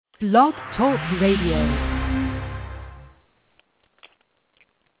Blog Talk Radio.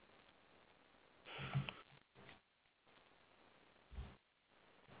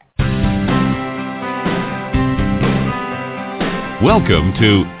 Welcome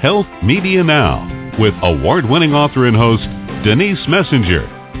to Health Media Now with award-winning author and host Denise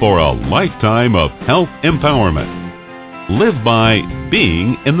Messenger for a lifetime of health empowerment. Live by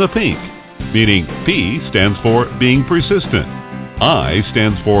being in the pink, meaning P stands for being persistent, I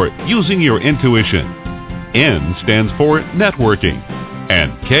stands for using your intuition, N stands for networking,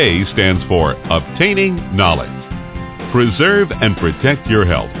 and K stands for obtaining knowledge. Preserve and protect your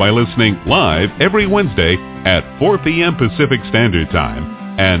health by listening live every Wednesday at 4 p.m. Pacific Standard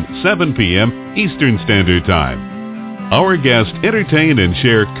Time and 7 p.m. Eastern Standard Time. Our guests entertain and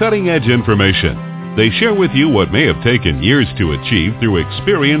share cutting-edge information. They share with you what may have taken years to achieve through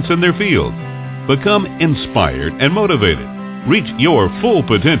experience in their field. Become inspired and motivated. Reach your full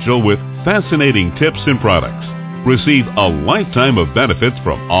potential with fascinating tips and products. Receive a lifetime of benefits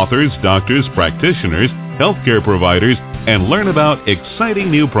from authors, doctors, practitioners, healthcare providers, and learn about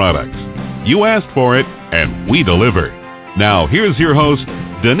exciting new products. You asked for it, and we deliver. Now, here's your host,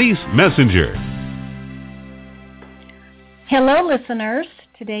 Denise Messenger. Hello, listeners.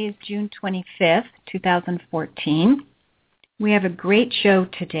 Today is June 25th, 2014. We have a great show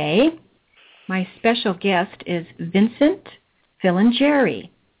today. My special guest is Vincent Filingeri.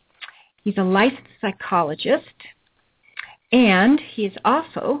 He's a licensed psychologist, and he is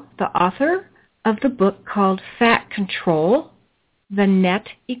also the author of the book called Fat Control, The Net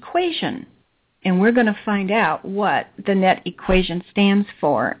Equation. And we're going to find out what the net equation stands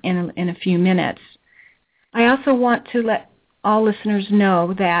for in a few minutes. I also want to let all listeners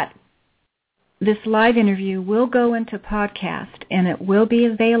know that this live interview will go into podcast, and it will be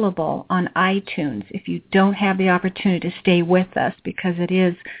available on iTunes if you don't have the opportunity to stay with us, because it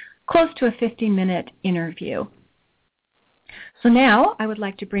is close to a 50-minute interview. So now I would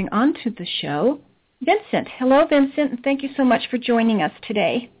like to bring on to the show Vincent. Hello, Vincent, and thank you so much for joining us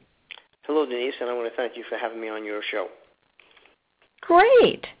today. Hello, Denise, and I want to thank you for having me on your show.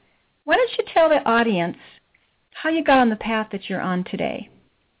 Great. Why don't you tell the audience how you got on the path that you're on today?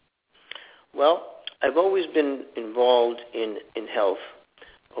 Well, I've always been involved in health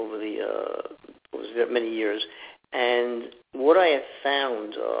over many years, and what I have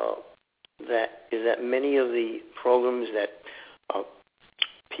found is that many of the programs that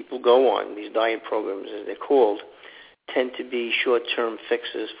people go on, these diet programs as they're called, tend to be short-term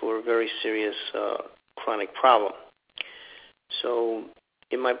fixes for a very serious chronic problem. So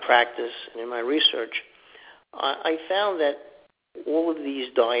in my practice and in my research, I found that all of these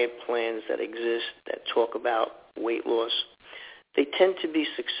diet plans that exist that talk about weight loss, they tend to be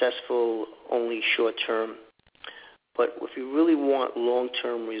successful only short-term. But if you really want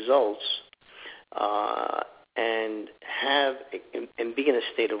long-term results and be in a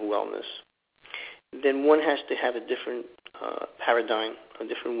state of wellness, then one has to have a different paradigm, a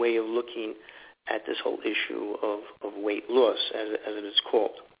different way of looking at this whole issue of weight loss, as it is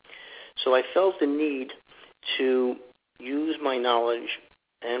called. So I felt the need to use my knowledge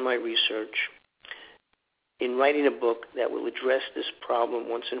and my research in writing a book that will address this problem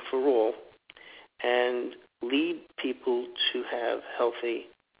once and for all and lead people to have healthy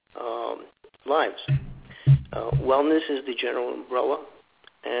lives. Wellness is the general umbrella,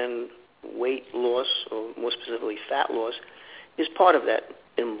 and weight loss, or more specifically fat loss, is part of that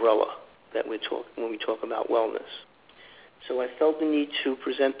umbrella that when we talk about wellness. So I felt the need to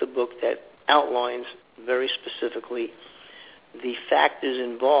present the book that outlines very specifically the factors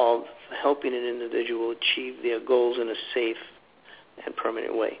involved for helping an individual achieve their goals in a safe and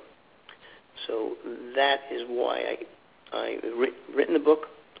permanent way. So that is why I've written the book,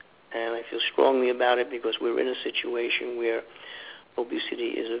 and I feel strongly about it because we're in a situation where obesity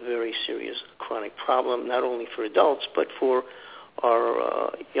is a very serious chronic problem, not only for adults, but for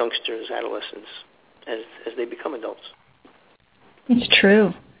our youngsters, adolescents, as they become adults. It's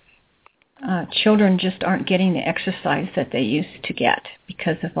true. Children just aren't getting the exercise that they used to get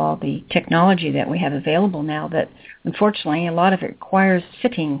because of all the technology that we have available now that, unfortunately, a lot of it requires the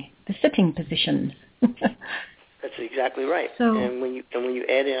sitting positions. That's exactly right. So, and when you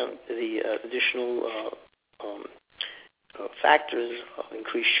add in the additional factors of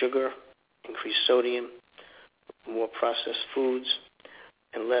increased sugar, increased sodium, more processed foods,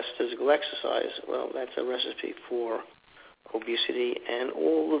 and less physical exercise, well, that's a recipe for obesity and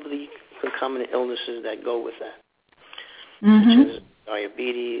all of the concomitant illnesses that go with that, such as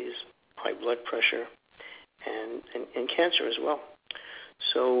diabetes, high blood pressure, and cancer as well.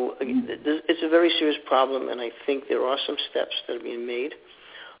 So it's a very serious problem, and I think there are some steps that are being made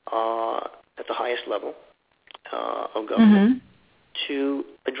at the highest level of government to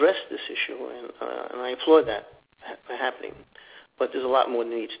address this issue, and I applaud that happening. But there's a lot more that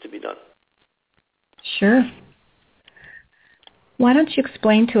needs to be done. Sure. Why don't you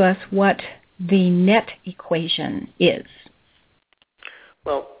explain to us what the net equation is?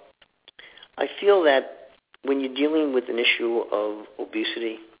 Well, I feel that when you're dealing with an issue of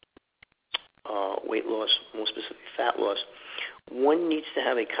obesity, weight loss, more specifically fat loss, one needs to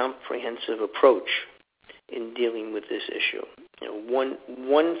have a comprehensive approach in dealing with this issue.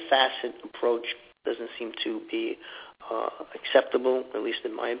 One facet approach doesn't seem to be acceptable, at least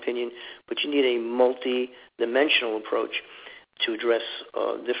in my opinion, but you need a multi-dimensional approach to address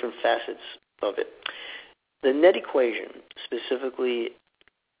different facets of it. The net equation specifically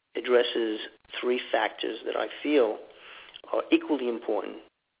addresses three factors that I feel are equally important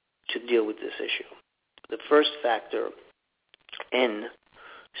to deal with this issue. The first factor, N,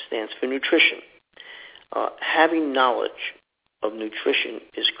 stands for nutrition. Having knowledge of nutrition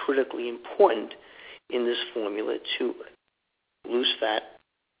is critically important in this formula to lose fat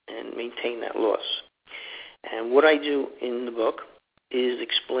and maintain that loss. And what I do in the book is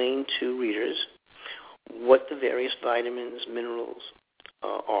explain to readers what the various vitamins, minerals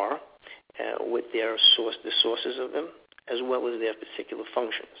are, with the sources of them, as well as their particular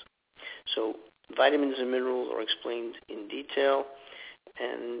functions. So vitamins and minerals are explained in detail,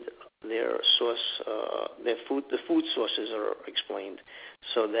 and the food sources are explained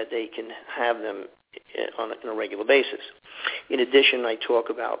so that they can have them on a regular basis. In addition, I talk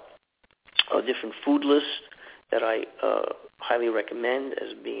about different food lists that I highly recommend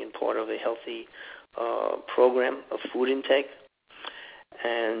as being part of a healthy program of food intake.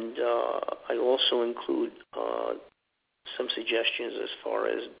 And I also include some suggestions as far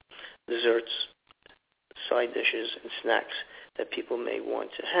as desserts, side dishes, and snacks that people may want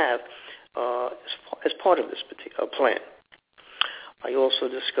to have as part of this particular plan. I also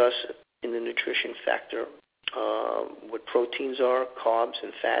discuss in the nutrition factor what proteins are, carbs,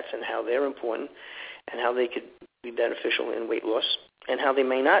 and fats, and how they're important, and how they could be beneficial in weight loss, and how they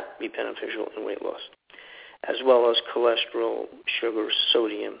may not be beneficial in weight loss, as well as cholesterol, sugar,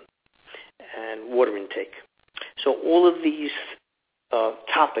 sodium, and water intake. So all of these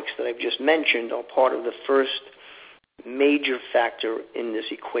topics that I've just mentioned are part of the first major factor in this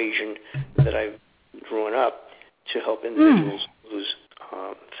equation that I've drawn up to help individuals lose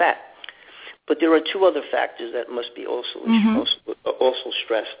fat. But there are two other factors that must be also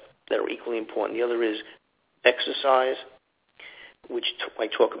stressed that are equally important. The other is exercise, which I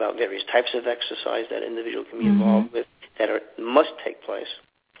talk about various types of exercise that an individual can be involved with that must take place,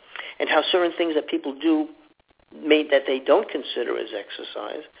 and how certain things that people do that they don't consider as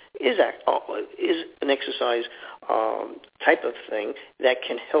exercise is an exercise type of thing that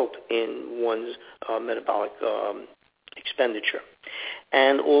can help in one's metabolic expenditure.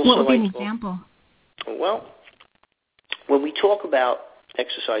 And also, what would be an example? Well, when we talk about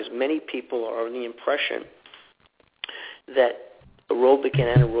exercise, many people are under the impression that aerobic and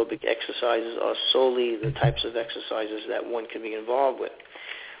anaerobic exercises are solely the types of exercises that one can be involved with.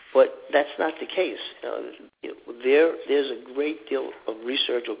 But that's not the case. There's a great deal of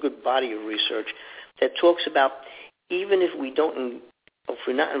research, or good body of research, that talks about even if we're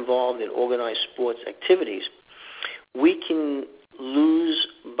not involved in organized sports activities, we can lose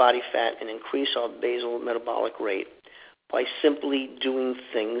body fat and increase our basal metabolic rate by simply doing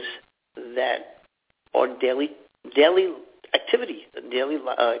things that are daily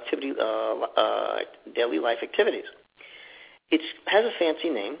life activities. It has a fancy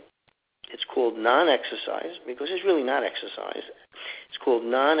name. It's called non-exercise because it's really not exercise. It's called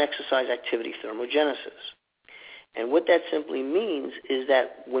non-exercise activity thermogenesis. And what that simply means is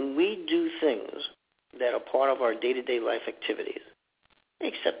that when we do things that are part of our day-to-day life activities,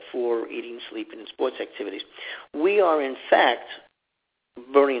 except for eating, sleeping, and sports activities, we are in fact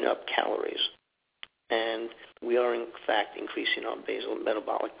burning up calories. And we are in fact increasing our basal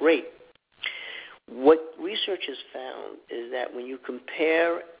metabolic rate. What research has found is that when you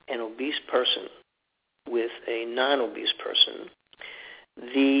compare an obese person with a non-obese person,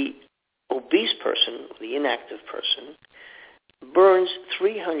 the obese person, the inactive person, burns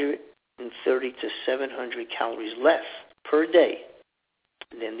 330 to 700 calories less per day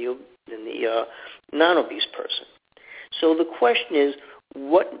than the non-obese person. So the question is,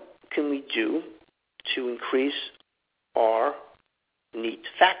 what can we do to increase our NEAT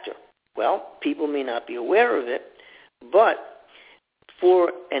factor? Well, people may not be aware of it, but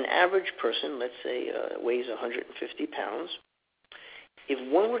for an average person, let's say weighs 150 pounds,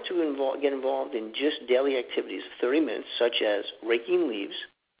 if one were to get involved in just daily activities of 30 minutes, such as raking leaves,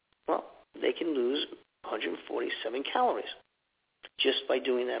 they can lose 147 calories just by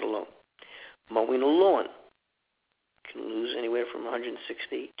doing that alone. Mowing a lawn can lose anywhere from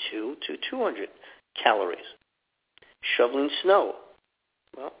 162 to 200 calories. Shoveling snow,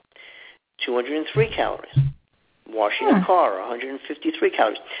 well, 203 calories. Washing a car, 153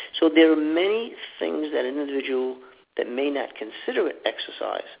 calories. So there are many things that an individual that may not consider it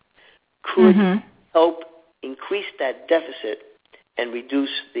exercise could help increase that deficit and reduce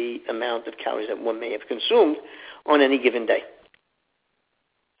the amount of calories that one may have consumed on any given day.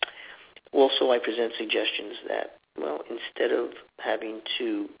 Also, I present suggestions that, well, instead of having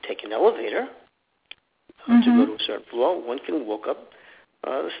to take an elevator to go to a certain floor, one can walk up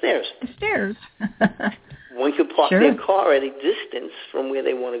the stairs. The stairs. One could park their car at a distance from where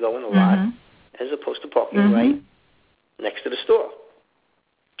they want to go in the lot, as opposed to parking right next to the store.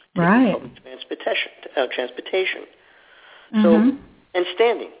 Right. Public transportation. So, and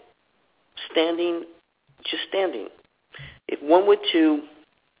just standing. If one were to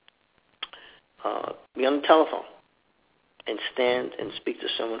be on the telephone and stand and speak to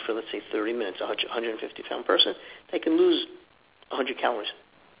someone for, let's say, 30 minutes, a 150-pound person, they can lose 100 calories.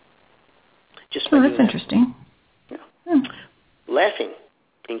 Just by doing that. That's interesting. Yeah. Laughing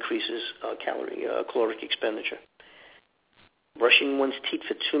increases caloric expenditure. Brushing one's teeth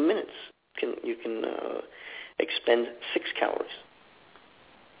for 2 minutes, you can expend 6 calories.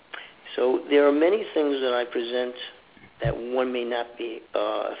 So there are many things that I present that one may not be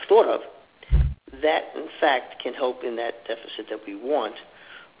thought of that, in fact, can help in that deficit that we want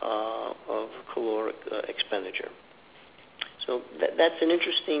of caloric expenditure. So that's an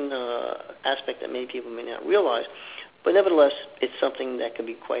interesting aspect that many people may not realize, but nevertheless, it's something that can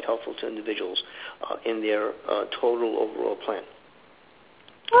be quite helpful to individuals in their total overall plan.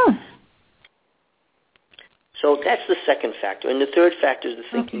 Oh. So that's the second factor, and the third factor is the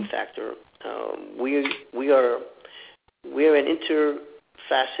thinking factor. We're an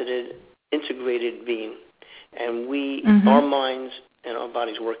interfaceted, integrated being, and our minds and our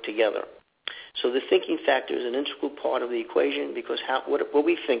bodies work together. So the thinking factor is an integral part of the equation because what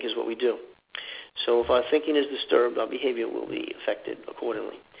we think is what we do. So if our thinking is disturbed, our behavior will be affected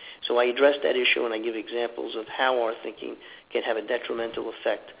accordingly. So I address that issue and I give examples of how our thinking can have a detrimental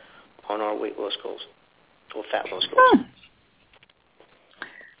effect on our weight loss goals or fat loss goals.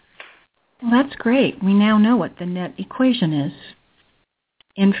 Well, that's great. We now know what the net equation is.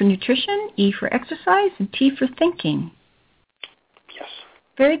 N for nutrition, E for exercise, and T for thinking. Yes.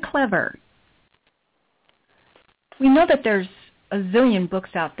 Very clever. We know that there's a zillion books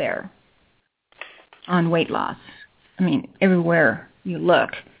out there on weight loss. I mean, everywhere you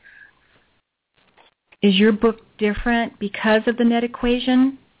look. Is your book different because of the net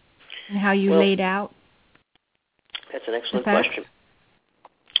equation and how you laid out? That's an excellent question.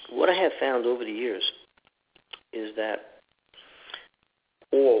 What I have found over the years is that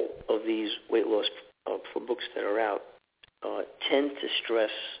all of these weight loss for books that are out tend to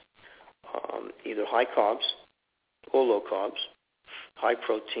stress either high carbs or low carbs, high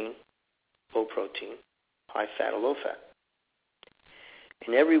protein, low protein, high fat or low fat.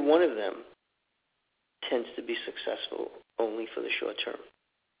 And every one of them tends to be successful only for the short term.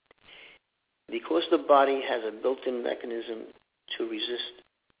 Because the body has a built-in mechanism to resist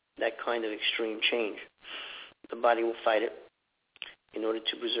that kind of extreme change, the body will fight it in order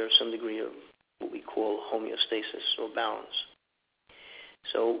to preserve some degree of what we call homeostasis or balance.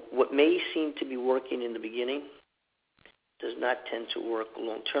 So what may seem to be working in the beginning does not tend to work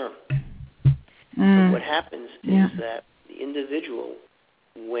long term. But what happens is that the individual,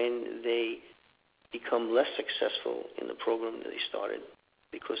 when they become less successful in the program that they started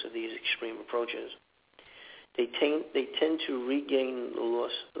because of these extreme approaches, they tend to regain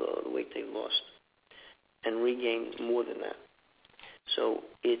the weight they've lost and regain more than that. So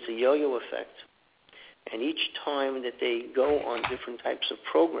it's a yo-yo effect. And each time that they go on different types of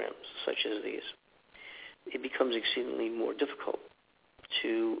programs such as these, it becomes exceedingly more difficult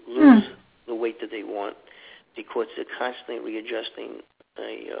to lose the weight that they want because they're constantly readjusting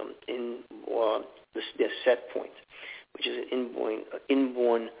their set point, which is an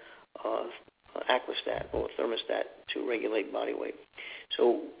inborn aquastat or thermostat to regulate body weight.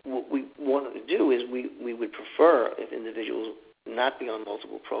 So what we want to do is we would prefer if individuals not be on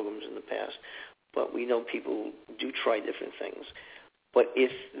multiple programs in the past, but we know people do try different things. But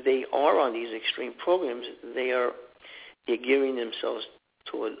if they are on these extreme programs, they're gearing themselves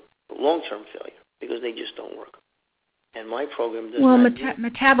toward long-term failure because they just don't work. And my program does not.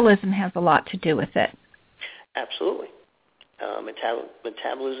 Metabolism has a lot to do with it. Absolutely.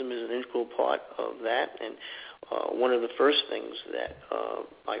 Metabolism is an integral part of that, and one of the first things that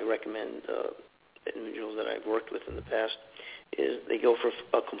I recommend individuals that I've worked with in the past is they go for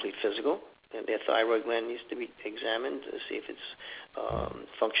a complete physical, and their thyroid gland needs to be examined to see if it's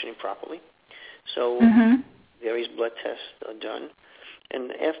functioning properly. So various blood tests are done,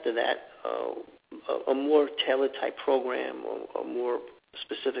 and after that, a more tailored type program or a more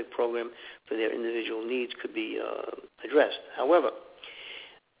specific program for their individual needs could be addressed. However,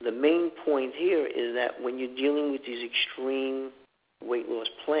 the main point here is that when you're dealing with these extreme weight loss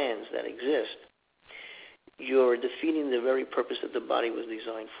plans that exist, you're defeating the very purpose that the body was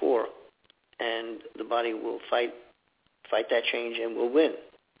designed for, and the body will fight that change and will win.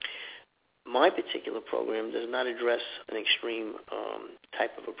 My particular program does not address an extreme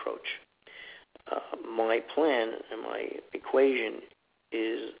type of approach. My plan and my equation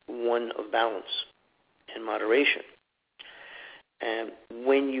is one of balance and moderation. And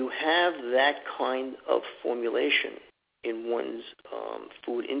when you have that kind of formulation in one's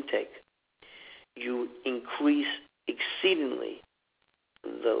food intake, you increase exceedingly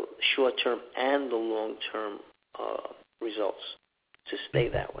the short-term and the long-term results to stay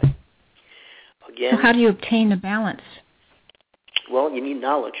that way. Again, so how do you obtain the balance? Well, you need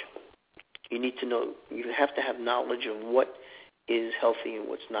knowledge. You need to know. You have to have knowledge of what is healthy and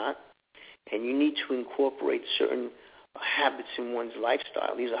what's not, and you need to incorporate certain habits in one's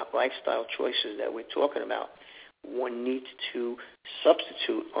lifestyle. These are lifestyle choices that we're talking about. One needs to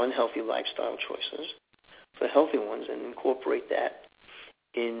substitute unhealthy lifestyle choices for healthy ones and incorporate that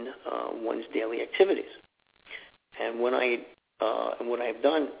in one's daily activities. And what I've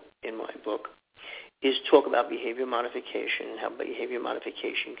done in my book is talk about behavior modification and how behavior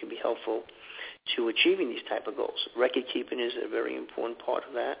modification can be helpful to achieving these type of goals. Record keeping is a very important part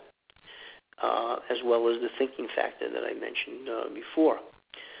of that, as well as the thinking factor that I mentioned before.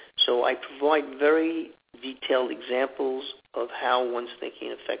 So I provide very detailed examples of how one's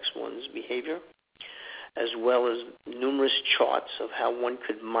thinking affects one's behavior, as well as numerous charts of how one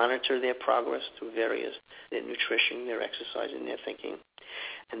could monitor their progress through their nutrition, their exercise, and their thinking.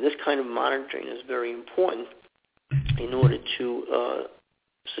 And this kind of monitoring is very important in order to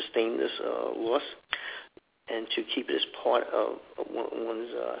sustain this loss and to keep it as part of one's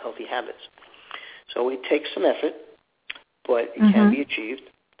healthy habits. So it takes some effort, but it can be achieved.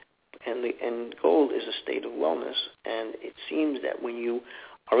 And the end goal is a state of wellness. And it seems that when you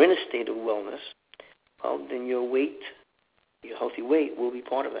are in a state of wellness, well, then your healthy weight will be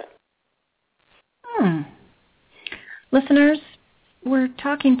part of that. Listeners, we're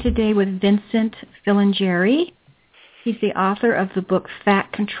talking today with Vincent Filingeri. He's the author of the book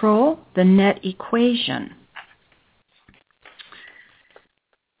Fat Control, The Net Equation.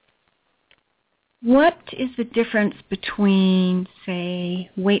 What is the difference between, say,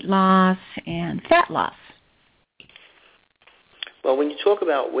 weight loss and fat loss? Well, when you talk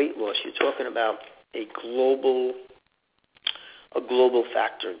about weight loss, you're talking about a global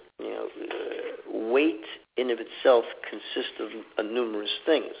factor. Weight in of itself consists of numerous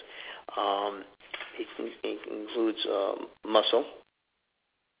things. It includes muscle,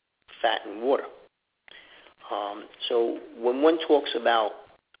 fat, and water. So when one talks about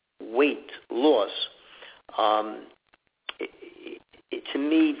weight loss, to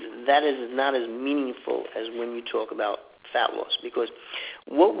me, that is not as meaningful as when you talk about fat loss, because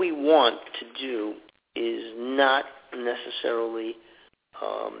what we want to do is not necessarily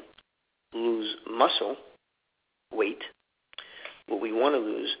lose muscle weight. What we want to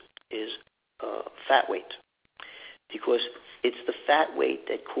lose is fat weight, because it's the fat weight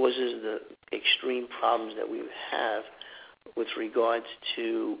that causes the extreme problems that we have with regards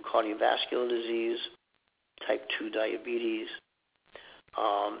to cardiovascular disease, type 2 diabetes,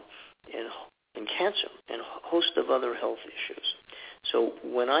 and cancer, and a host of other health issues. So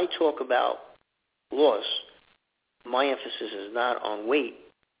when I talk about loss, my emphasis is not on weight,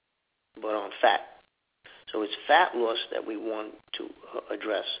 but on fat. So it's fat loss that we want to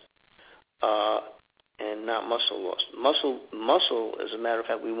address, and not muscle loss. Muscle, as a matter of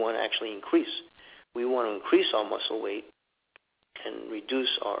fact, we want to actually increase. We want to increase our muscle weight and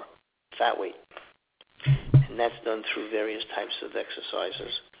reduce our fat weight. And that's done through various types of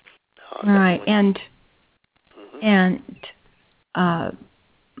exercises. Right, and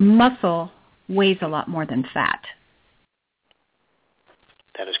muscle weighs a lot more than fat.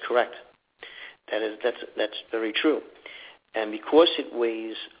 That is correct. That's very true. And because it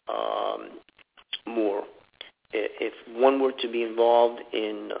weighs more, if one were to be involved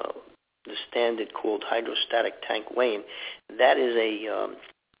in the standard called hydrostatic tank weighing, that is a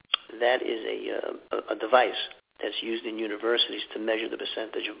device that's used in universities to measure the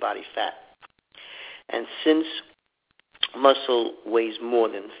percentage of body fat. And since muscle weighs more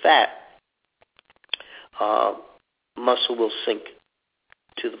than fat, muscle will sink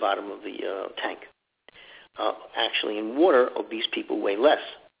to the bottom of the tank. Actually, in water, obese people weigh less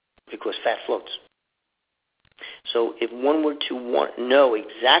because fat floats. So if one were to know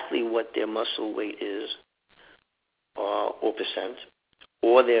exactly what their muscle weight is, or percent,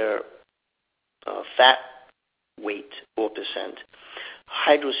 or their fat weight or percent,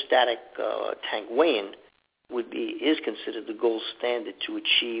 hydrostatic tank weigh-in is considered the gold standard to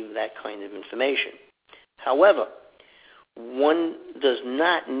achieve that kind of information. However, one does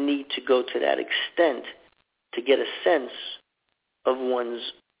not need to go to that extent to get a sense of one's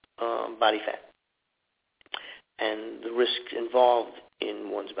body fat and the risks involved in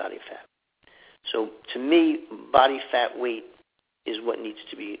one's body fat. So to me, body fat weight is what needs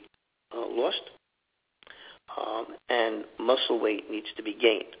to be lost, and muscle weight needs to be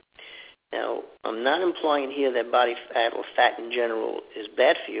gained. Now, I'm not implying here that body fat or fat in general is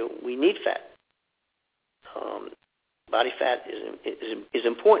bad for you. We need fat. Body fat is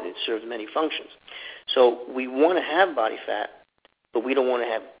important. It serves many functions. So we want to have body fat, but we don't want to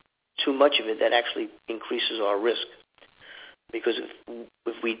have too much of it that actually increases our risk. Because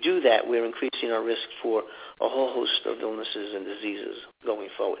if we do that, we're increasing our risk for a whole host of illnesses and diseases going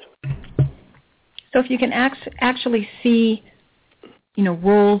forward. So if you can actually see,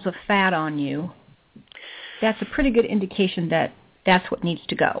 rolls of fat on you, that's a pretty good indication that that's what needs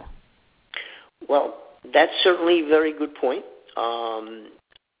to go. Well, that's certainly a very good point.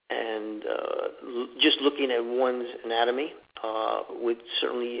 Just looking at one's anatomy would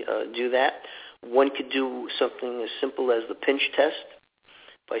certainly do that. One could do something as simple as the pinch test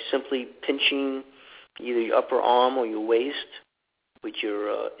by simply pinching either your upper arm or your waist with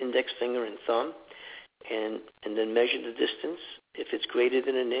your index finger and thumb, and then measure the distance. If it's greater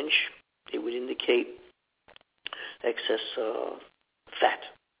than an inch, it would indicate excess fat.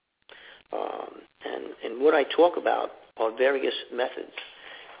 And what I talk about are various methods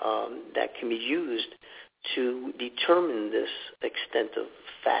that can be used to determine this extent of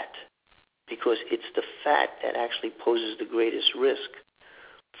fat, because it's the fat that actually poses the greatest risk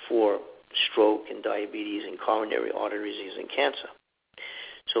for stroke and diabetes and coronary artery disease and cancer.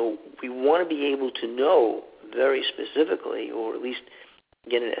 So we want to be able to know very specifically, or at least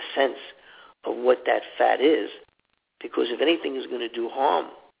get a sense of what that fat is, because if anything is going to do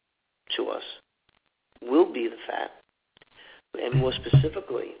harm to us, will be the fat. And more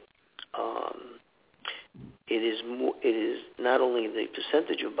specifically, it is not only the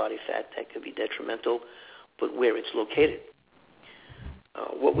percentage of body fat that could be detrimental, but where it's located.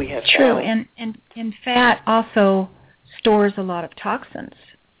 What we have True, found, and fat also stores a lot of toxins.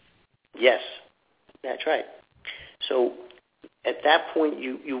 Yes, that's right. So at that point,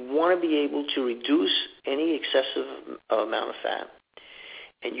 you want to be able to reduce any excessive amount of fat,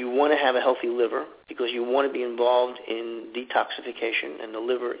 and you want to have a healthy liver because you want to be involved in detoxification, and the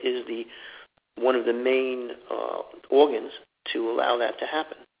liver is one of the main organs to allow that to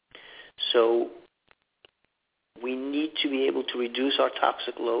happen. So we need to be able to reduce our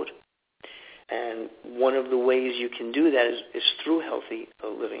toxic load, and one of the ways you can do that is through healthy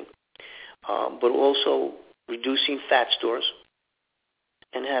living, but also reducing fat stores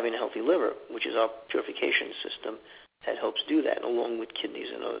and having a healthy liver, which is our purification system that helps do that, along with kidneys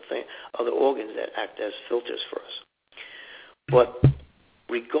and other organs that act as filters for us. But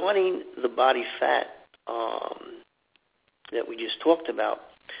regarding the body fat that we just talked about,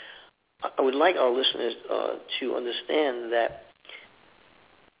 I would like our listeners to understand that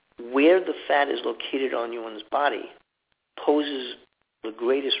where the fat is located on one's body poses the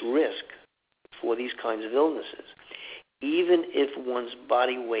greatest risk for these kinds of illnesses, even if one's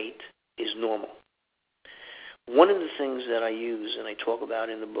body weight is normal. One of the things that I use and I talk about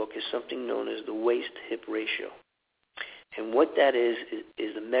in the book is something known as the waist-hip ratio. And what that is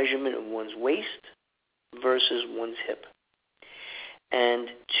the measurement of one's waist versus one's hip. And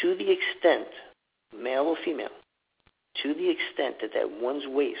to the extent, male or female, to the extent that one's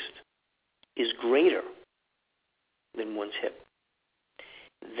waist is greater than one's hip,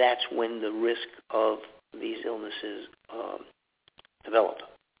 that's when the risk of these illnesses develop.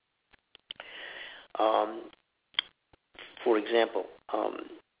 For example,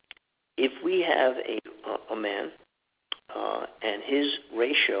 if we have a man and his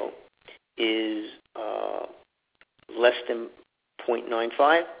ratio is less than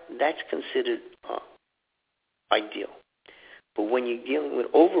 0.95, that's considered ideal. But when you're dealing with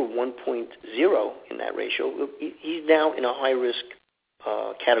over 1.0 in that ratio, he's now in a high-risk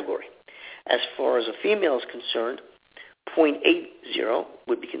category. As far as a female is concerned, 0.80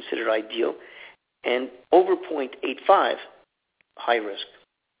 would be considered ideal, and over 0.85, high risk.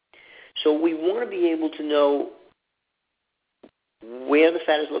 So we want to be able to know where the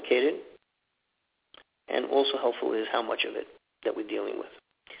fat is located, and also helpful is how much of it that we're dealing with.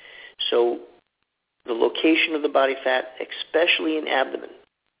 So the location of the body fat, especially in abdomen,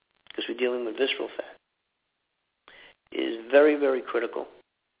 because we're dealing with visceral fat, is very, very critical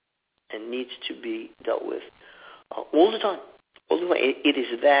and needs to be dealt with all the time. It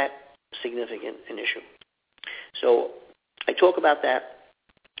is that significant an issue. So I talk about that,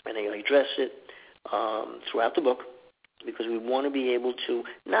 and I address it throughout the book, because we want to be able to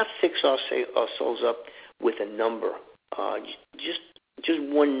not fix ourselves up with a number. Just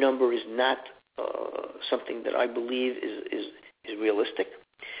one number is not something that I believe is realistic.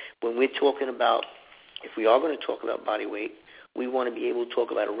 When we're talking about, if we are going to talk about body weight, we want to be able to talk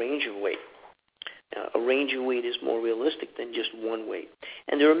about a range of weight. A range of weight is more realistic than just one weight.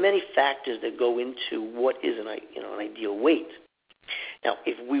 And there are many factors that go into what is an ideal weight. Now,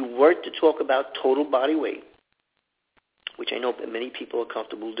 if we were to talk about total body weight, which I know that many people are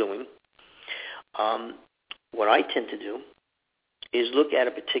comfortable doing, what I tend to do is look at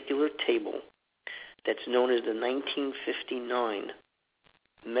a particular table that's known as the 1959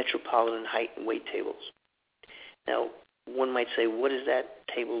 Metropolitan Height and Weight Tables. Now, one might say, what does that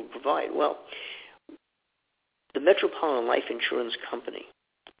table provide? Well, the Metropolitan Life Insurance Company,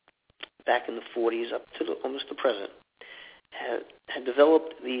 back in the 40s up to almost the present, had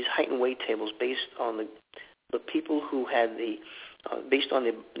developed these height and weight tables based on the people who had based on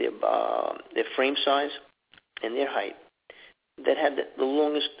their frame size and their height, that had the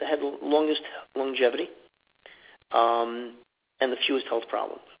longest longevity and the fewest health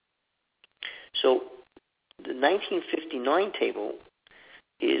problems. So the 1959 table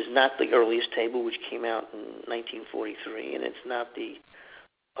is not the earliest table, which came out in 1943, and it's not the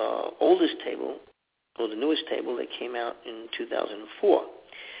oldest table or the newest table that came out in 2004.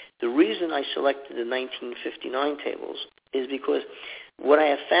 The reason I selected the 1959 tables is because what I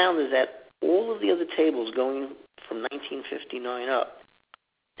have found is that all of the other tables going from 1959 up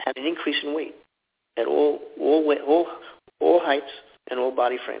had an increase in weight at all heights and all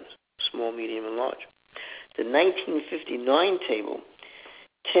body frames, small, medium, and large. The 1959 table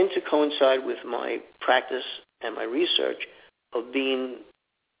tend to coincide with my practice and my research of being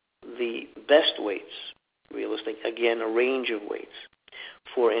the best weights, realistic, again, a range of weights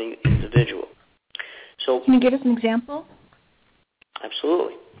for any individual. So, can you give us an example?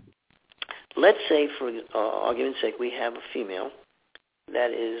 Absolutely. Let's say, for argument's sake, we have a female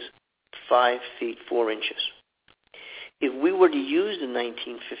that is 5 feet 4 inches. If we were to use the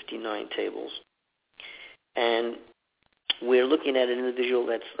 1959 tables, and we're looking at an individual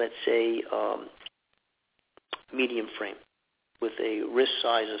that's, let's say, medium frame, with a wrist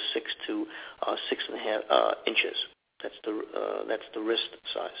size of 6 to 6.5 inches. That's the wrist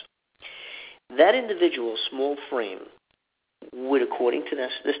size. That individual, small frame, would, according to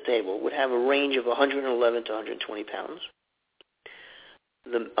this table, would have a range of 111 to 120 pounds.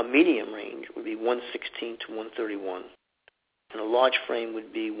 A medium range would be 116 to 131, and a large frame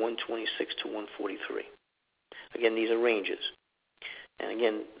would be 126 to 143. Again, these are ranges. And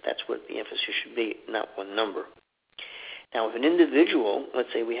again, that's what the emphasis should be, not one number. Now, if an individual, let's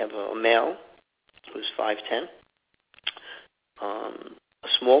say we have a male who's 5'10", a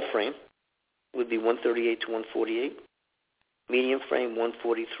small frame would be 138 to 148, medium frame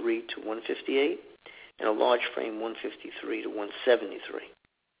 143 to 158, and a large frame 153 to 173.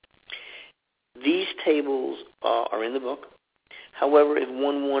 These tables are in the book. However, if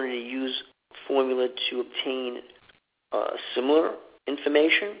one wanted to use formula to obtain similar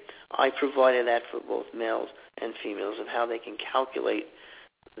information, I provided that for both males and females of how they can calculate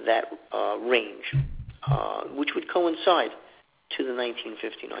that range, which would coincide to the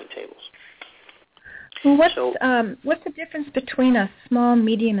 1959 tables. Well, what's the difference between a small,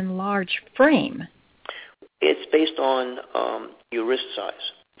 medium, and large frame? It's based on your wrist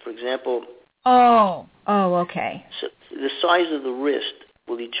size. For example... Oh, okay. So the size of the wrist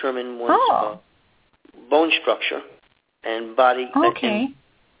will determine one's bone structure and body... Okay.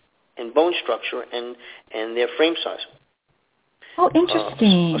 And bone structure and their frame size. Oh,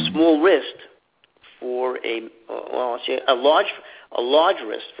 interesting. A small wrist for a large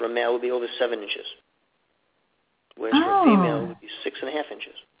wrist for a male would be over 7 inches, whereas for a female it would be 6.5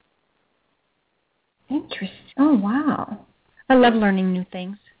 inches. Interesting. Oh, wow. I love learning new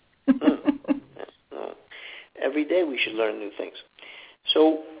things. Every day we should learn new things.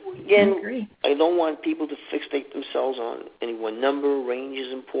 So, again, I don't want people to fixate themselves on any one number. Range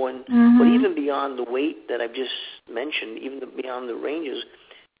is important. Mm-hmm. But even beyond the weight that I've just mentioned, even beyond the ranges,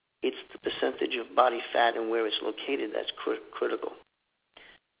 it's the percentage of body fat and where it's located that's critical.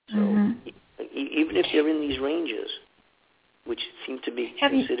 So even if they're in these ranges, which seem to be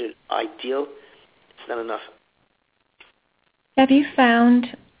considered ideal, it's not enough. Have you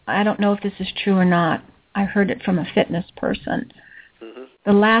found, I don't know if this is true or not, I heard it from a fitness person,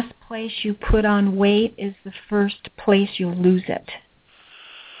 the last place you put on weight is the first place you lose it.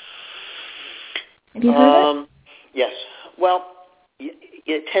 Have you heard it? Yes. Well,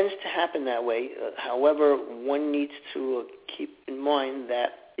 it tends to happen that way. However, one needs to keep in mind that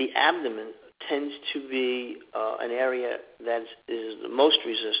the abdomen tends to be an area that is the most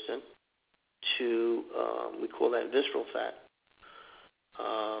resistant to, we call that visceral fat.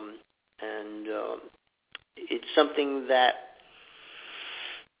 And it's something that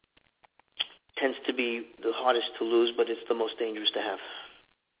tends to be the hardest to lose, but it's the most dangerous to have.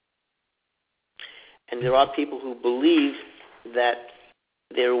 And there are people who believe that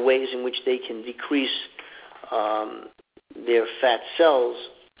there are ways in which they can decrease their fat cells.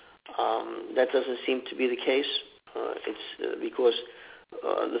 That doesn't seem to be the case. It's because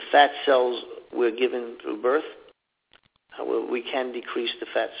the fat cells we're given through birth, we can decrease the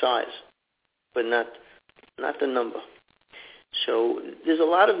fat size, but not the number. So there's a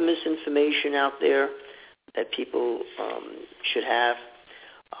lot of misinformation out there that people should have,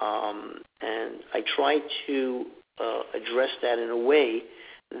 and I try to address that in a way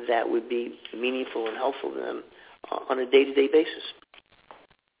that would be meaningful and helpful to them on a day-to-day basis.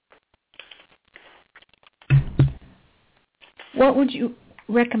 What would you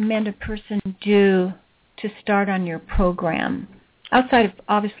recommend a person do to start on your program? Outside of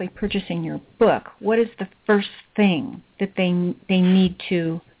obviously purchasing your book, what is the first thing that they need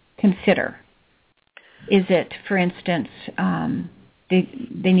to consider? Is it, for instance,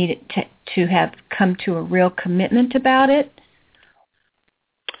 they need it to have come to a real commitment about it,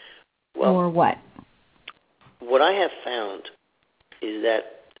 or what? What I have found is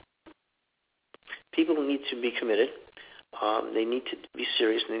that people need to be committed. They need to be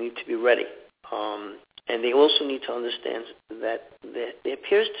serious, and they need to be ready. And they also need to understand that there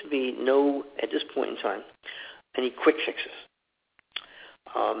appears to be no, at this point in time, any quick fixes.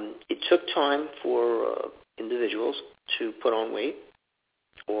 It took time for individuals to put on weight,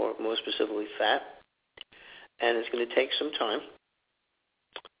 or more specifically fat, and it's going to take some time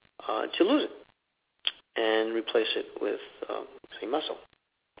to lose it and replace it with, say, muscle.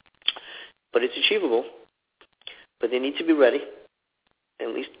 But it's achievable, but they need to be ready, at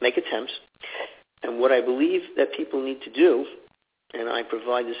least make attempts. And what I believe that people need to do, and I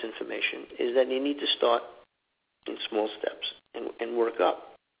provide this information, is that they need to start in small steps and work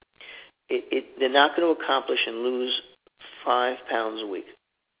up. They're not going to accomplish and lose 5 pounds a week.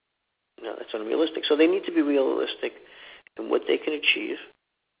 No, that's unrealistic. So they need to be realistic in what they can achieve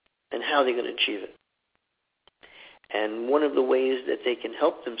and how they're going to achieve it. And one of the ways that they can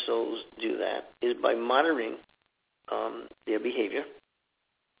help themselves do that is by monitoring their behavior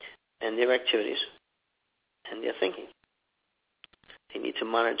and their activities and their thinking. They need to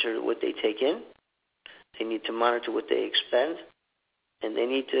monitor what they take in. They need to monitor what they expend. And they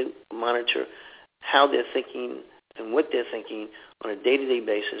need to monitor how they're thinking and what they're thinking on a day-to-day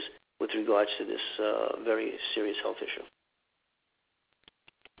basis with regards to this very serious health issue.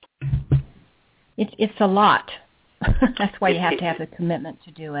 It's a lot. That's why you have to have the commitment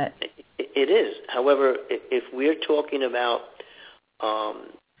to do it. It is. However, if we're talking about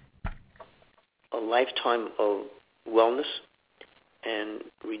a lifetime of wellness and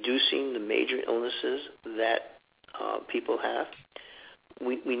reducing the major illnesses that people have,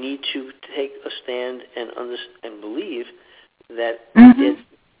 we need to take a stand and believe that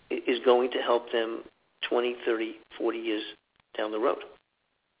it is going to help them 20, 30, 40 years down the road.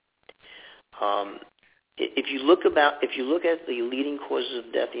 If you look at the leading causes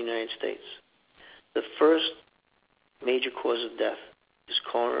of death in the United States, the first major cause of death is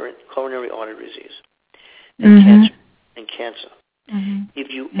coronary artery disease and cancer.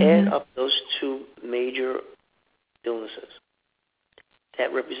 If you add up those two major illnesses,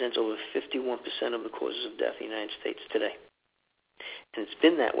 that represents over 51% of the causes of death in the United States today. And it's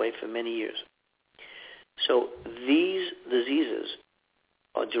been that way for many years. So these diseases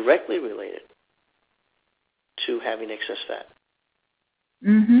are directly related to having excess fat.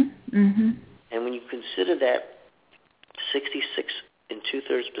 And when you consider that 66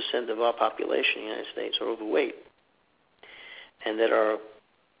 2/3% of our population in the United States are overweight, and that our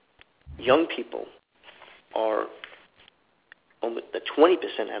young people are the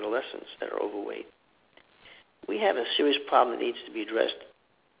 20% adolescents that are overweight, we have a serious problem that needs to be addressed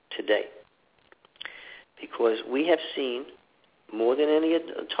today. Because we have seen more than any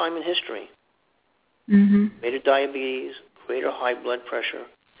time in history. Mm-hmm. Greater diabetes, greater high blood pressure,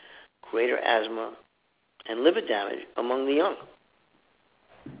 greater asthma, and liver damage among the young.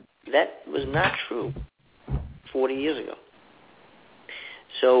 That was not true 40 years ago.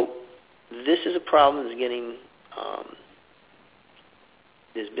 So this is a problem that's getting,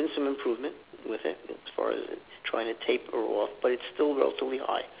 there's been some improvement with it as far as trying to taper off, but it's still relatively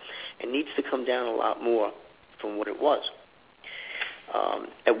high and needs to come down a lot more from what it was.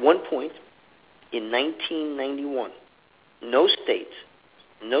 At one point in 1991, no state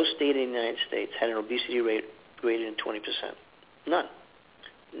in the United States had an obesity rate greater than 20%. None.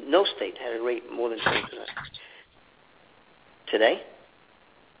 No state had a rate more than 20%. Today,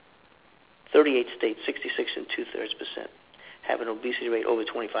 38 states, 66 and 2/3%, have an obesity rate over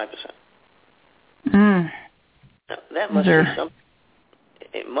 25%. Now, that must say something.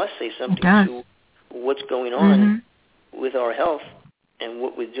 It must say something to what's going on with our health and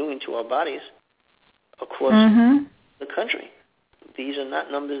what we're doing to our bodies across the country. These are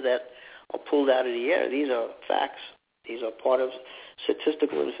not numbers that are pulled out of the air. These are facts. These are part of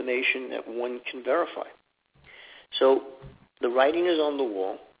statistical information that one can verify. So the writing is on the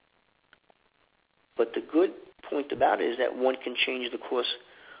wall, but the good point about it is that one can change the course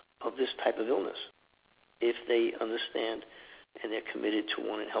of this type of illness if they understand and they're committed to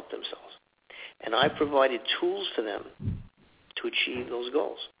want to help themselves. And I provided tools for them to achieve those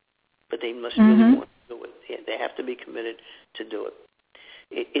goals, but they must really want to do it. They have to be committed to do it.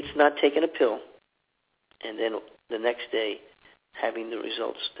 It's not taking a pill and then the next day having the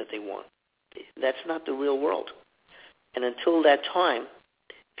results that they want. That's not the real world. And until that time,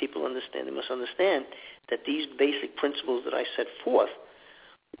 people understand, they must understand that these basic principles that I set forth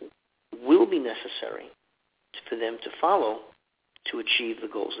will be necessary for them to follow to achieve the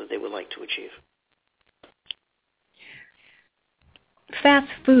goals that they would like to achieve.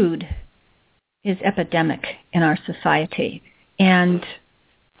 Fast food is epidemic in our society, and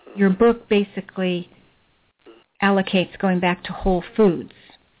your book basically allocates going back to whole foods.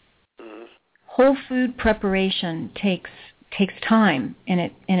 Whole food preparation takes time,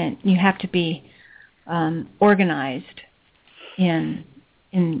 and you have to be organized in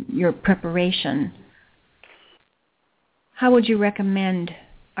your preparation. How would you recommend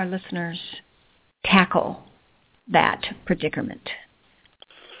our listeners tackle that predicament?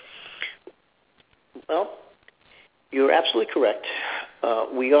 Well, you're absolutely correct.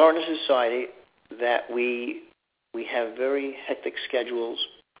 We are in a society that we have very hectic schedules.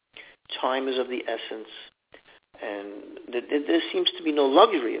 Time is of the essence, and there seems to be no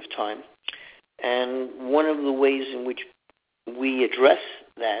luxury of time. And one of the ways in which we address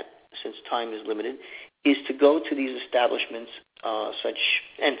that, since time is limited, is to go to these establishments,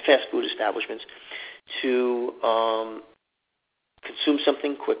 and fast food establishments, to consume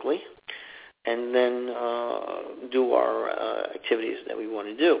something quickly, and then do our activities that we want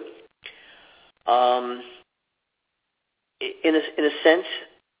to do. In a sense,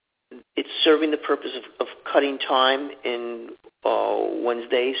 it's serving the purpose of cutting time in one's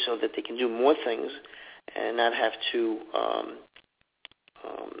day so that they can do more things and not have to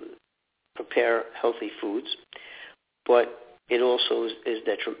prepare healthy foods. But it also is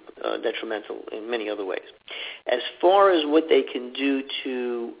detrimental in many other ways. As far as what they can do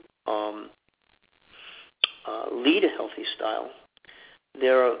to lead a healthy style,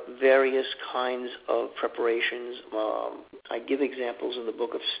 there are various kinds of preparations. I give examples in the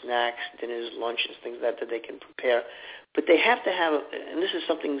book of snacks, dinners, lunches, things that they can prepare. But they have to have, and this is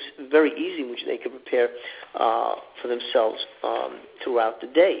something very easy which they can prepare for themselves throughout the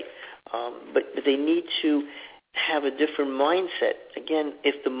day. But they need to have a different mindset. Again,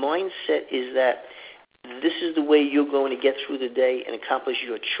 if the mindset is that this is the way you're going to get through the day and accomplish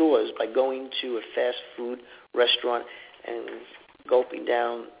your chores by going to a fast food restaurant and gulping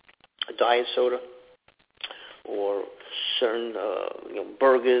down a diet soda or certain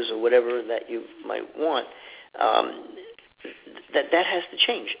burgers or whatever that you might want, that has to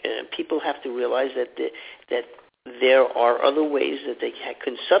change. People have to realize that there are other ways that they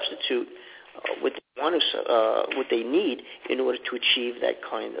can substitute what they want to, what they need in order to achieve that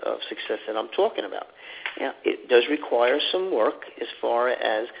kind of success that I'm talking about. Now, it does require some work as far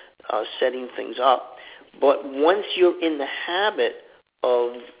as setting things up, but once you're in the habit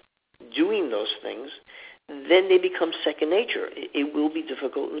of doing those things, then they become second nature. It will be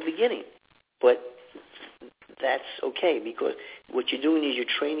difficult in the beginning, but that's okay, because what you're doing is you're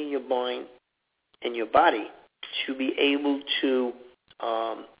training your mind and your body to be able to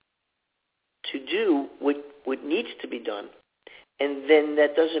do what needs to be done, and then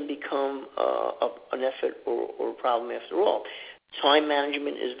that doesn't become an effort or a problem after all. Time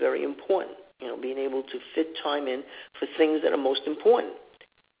management is very important. Being able to fit time in for things that are most important.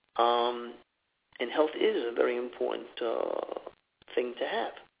 And health is a very important thing to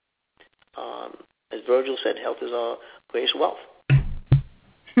have. As Virgil said, health is our greatest wealth.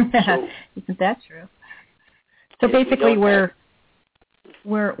 So, isn't that true? So basically,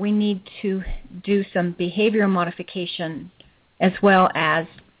 we need to do some behavior modification as well as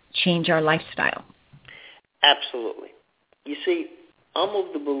change our lifestyle. Absolutely. You see, I'm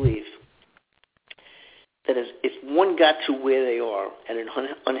of the belief that if one got to where they are at an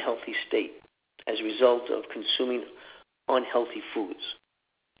unhealthy state as a result of consuming unhealthy foods,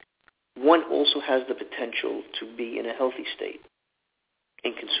 one also has the potential to be in a healthy state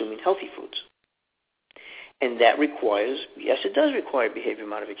in consuming healthy foods. And that requires, yes, it does require behavior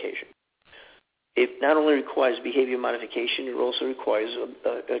modification. It not only requires behavior modification, it also requires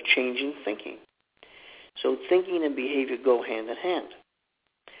a change in thinking. So thinking and behavior go hand in hand.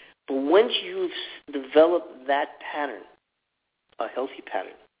 But once you've developed that pattern, a healthy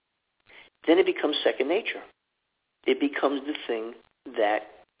pattern, then it becomes second nature. It becomes the thing that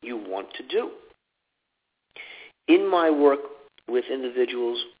you want to do. In my work with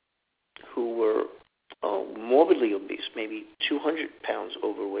individuals who were morbidly obese, maybe 200 pounds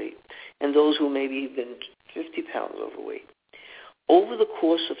overweight, and those who maybe have been 50 pounds overweight, over the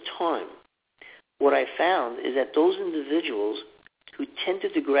course of time, what I found is that those individuals who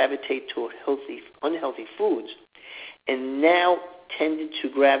tended to gravitate to unhealthy foods and now tended to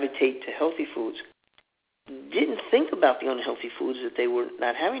gravitate to healthy foods didn't think about the unhealthy foods that they were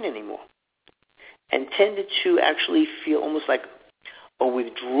not having anymore and tended to actually feel almost like a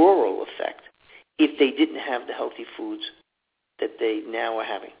withdrawal effect if they didn't have the healthy foods that they now are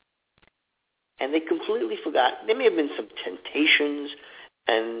having. And they completely forgot. There may have been some temptations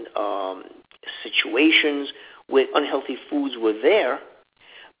and situations where unhealthy foods were there,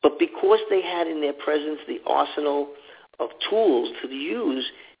 but because they had in their presence the arsenal of tools to use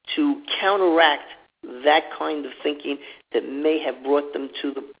to counteract that kind of thinking that may have brought them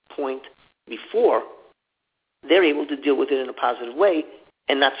to the point before, they're able to deal with it in a positive way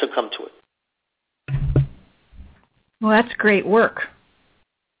and not succumb to it. Well, that's great work.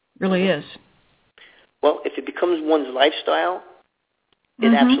 It really is. Well, if it becomes one's lifestyle,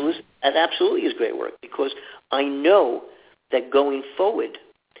 it absolutely is great work, because I know that going forward,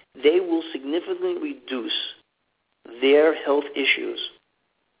 they will significantly reduce their health issues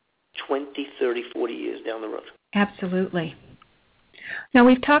 20, 30, 40 years down the road. Absolutely. Now,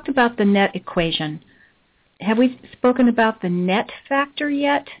 we've talked about the net equation. Have we spoken about the net factor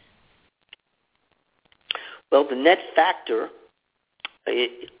yet? Well, the net factor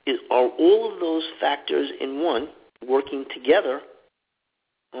are all of those factors in one working together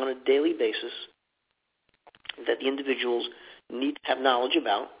on a daily basis that the individuals need to have knowledge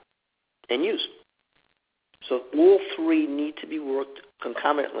about and use. So all three need to be worked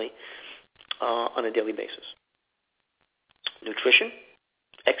concomitantly on a daily basis. Nutrition,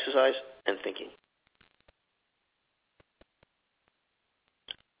 exercise, and thinking.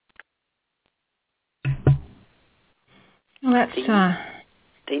 Well,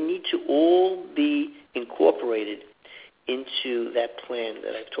 they need to all be incorporated into that plan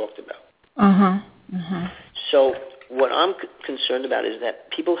that I've talked about. So what I'm concerned about is that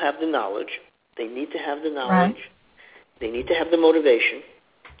people have the knowledge. They need to have the knowledge. Right. They need to have the motivation.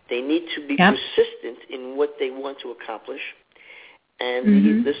 They need to be persistent in what they want to accomplish.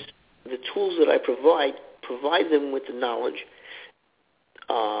 And the tools that I provide them with the knowledge,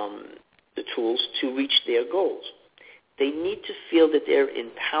 the tools to reach their goals. They need to feel that they're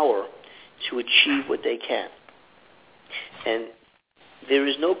in power to achieve what they can. And there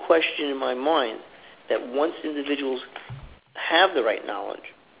is no question in my mind that once individuals have the right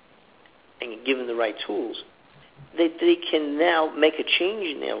knowledge and given the right tools, that they can now make a change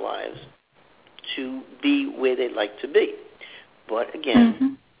in their lives to be where they'd like to be. But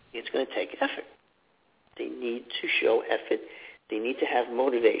again, it's going to take effort. They need to show effort. They need to have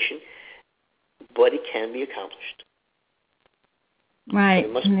motivation, but it can be accomplished. Right.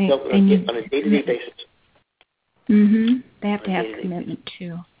 It must be dealt with on a day-to-day basis. They have to have commitment,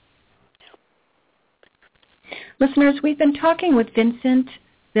 too. Listeners, we've been talking with Vincent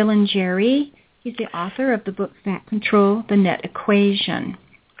Filingeri. He's the author of the book Fat Control, The Net Equation.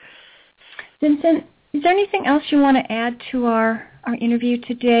 Vincent, is there anything else you want to add to our interview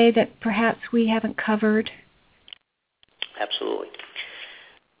today that perhaps we haven't covered? Absolutely.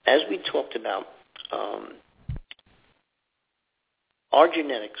 As we talked about, our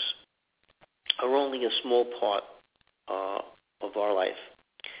genetics are only a small part of our life.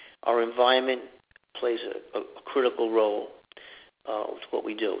 Our environment plays a critical role with what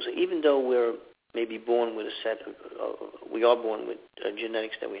we do. So even though we're maybe born with we are born with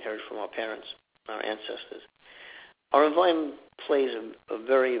genetics that we inherit from our parents, our ancestors, our environment plays a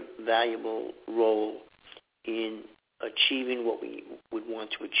very valuable role in achieving what we would want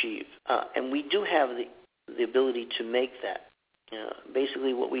to achieve. And we do have the ability to make that.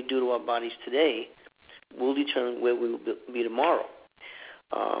 Basically, what we do to our bodies today will determine where we will be tomorrow.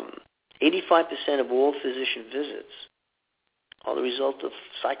 85% of all physician visits are the result of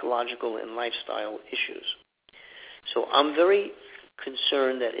psychological and lifestyle issues. So I'm very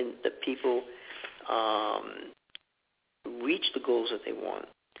concerned that people reach the goals that they want,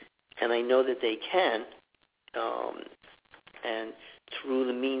 and I know that they can, and through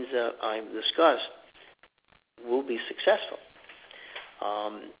the means that I've discussed, will be successful.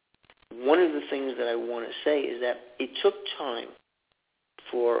 One of the things that I want to say is that it took time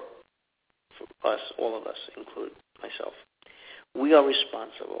for us, all of us, including myself. We are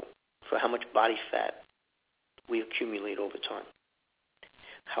responsible for how much body fat we accumulate over time.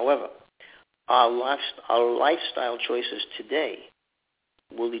 However, our lifestyle choices today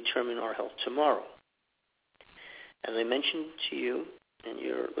will determine our health tomorrow. As I mentioned to you and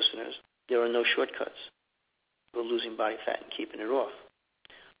your listeners, there are no shortcuts for losing body fat and keeping it off.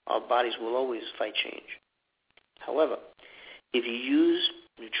 Our bodies will always fight change. However, if you use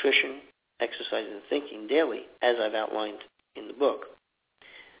nutrition, exercise, and thinking daily, as I've outlined in the book,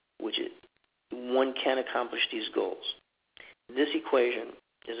 one can accomplish these goals. This equation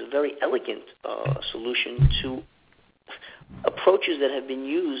is a very elegant solution to approaches that have been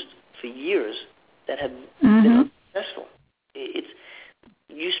used for years that have been unsuccessful.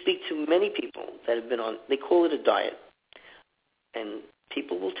 You speak to many people that have been on, they call it a diet, and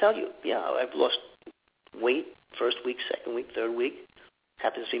people will tell you, yeah, I've lost weight first week, second week, third week,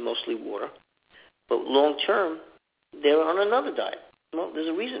 happens to be mostly water, but long term, they're on another diet. Well, there's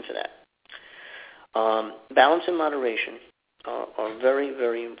a reason for that. Balance and moderation are very,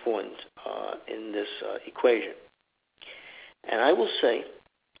 very important in this equation. And I will say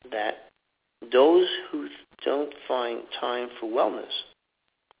that those who don't find time for wellness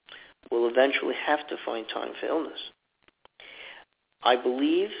will eventually have to find time for illness. I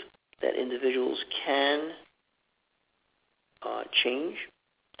believe that individuals can change.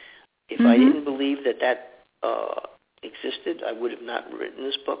 If I didn't believe that existed, I would have not written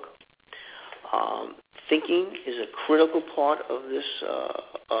this book. Thinking is a critical part of this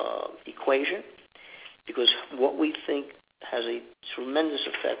equation because what we think has a tremendous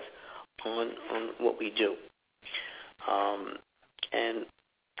effect on what we do. And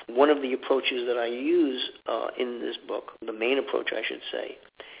one of the approaches that I use in this book, the main approach I should say,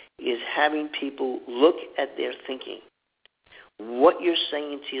 is having people look at their thinking. What you're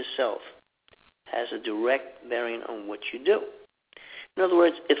saying to yourself has a direct bearing on what you do. In other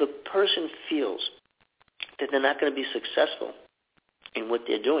words, if a person feels that they're not going to be successful in what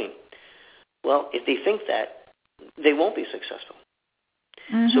they're doing, well, if they think that, they won't be successful.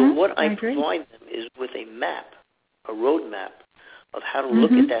 So what I provide them is with a map, a roadmap of how to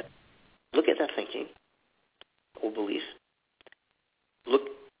look at that thinking or belief, look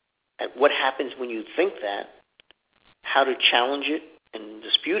at what happens when you think that, how to challenge it and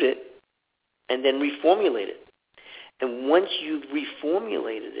dispute it, and then reformulate it. And once you've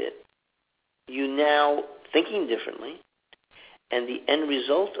reformulated it, you're now thinking differently, and the end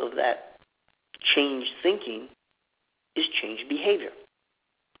result of that changed thinking is changed behavior.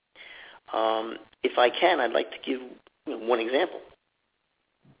 If I can, I'd like to give one example.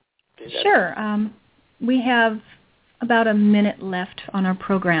 Sure. We have about a minute left on our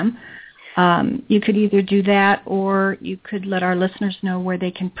program. You could either do that or you could let our listeners know where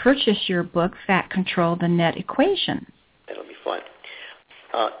they can purchase your book, Fat Control, the Net Equation. That'll be fun.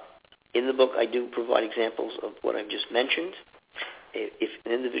 In the book, I do provide examples of what I've just mentioned. If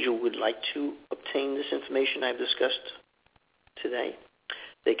an individual would like to obtain this information I've discussed today,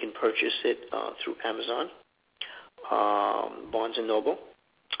 they can purchase it through Amazon, Barnes & Noble.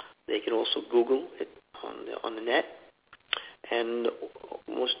 They can also Google it on the net. And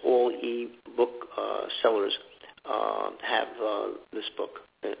almost all e-book sellers have this book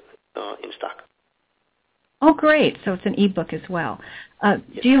in stock. Oh, great. So it's an e-book as well. Yes.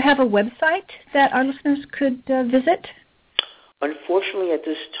 Do you have a website that our listeners could visit? Unfortunately, at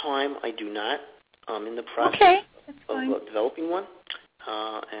this time, I do not. I'm in the process of developing one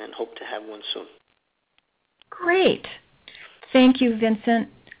and hope to have one soon. Great. Thank you, Vincent,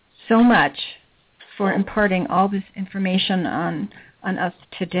 so much for imparting all this information on us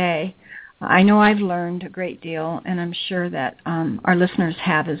today. I know I've learned a great deal, and I'm sure that our listeners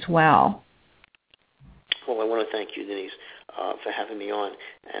have as well. Well, I want to thank you, Denise. for having me on,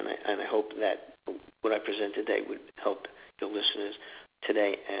 and I hope that what I present today would help your listeners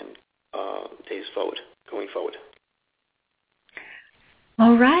today and days going forward.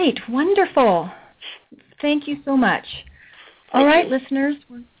 All right, wonderful. Thank you so much. All right, listeners,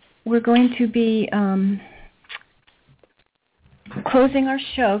 we're going to be closing our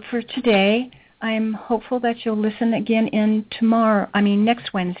show for today. I am hopeful that you'll listen again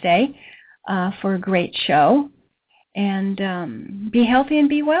next Wednesday for a great show. And be healthy and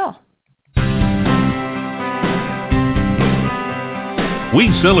be well.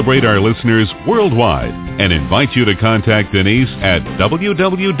 We celebrate our listeners worldwide and invite you to contact Denise at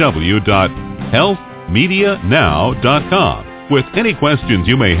www.healthmedianow.com with any questions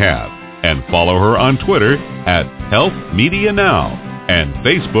you may have, and follow her on Twitter at Health Media Now and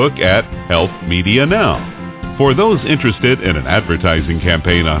Facebook at Health Media Now. For those interested in an advertising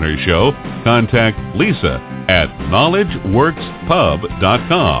campaign on her show, contact Lisa at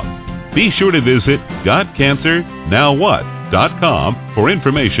KnowledgeWorksPub.com. Be sure to visit GotCancerNowWhat.com for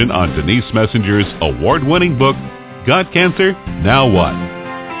information on Denise Messenger's award-winning book, Got Cancer, Now What?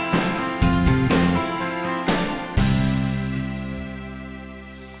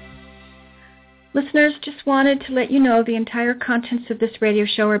 Listeners, just wanted to let you know the entire contents of this radio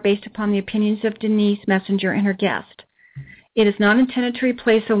show are based upon the opinions of Denise Messenger and her guest. It is not intended to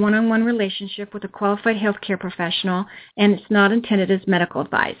replace a one-on-one relationship with a qualified healthcare professional, and it's not intended as medical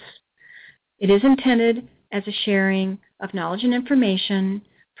advice. It is intended as a sharing of knowledge and information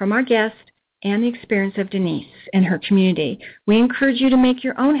from our guest and the experience of Denise and her community. We encourage you to make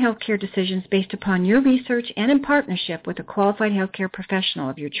your own healthcare decisions based upon your research and in partnership with a qualified healthcare professional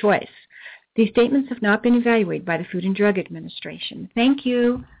of your choice. These statements have not been evaluated by the Food and Drug Administration. Thank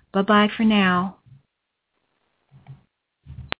you. Bye-bye for now.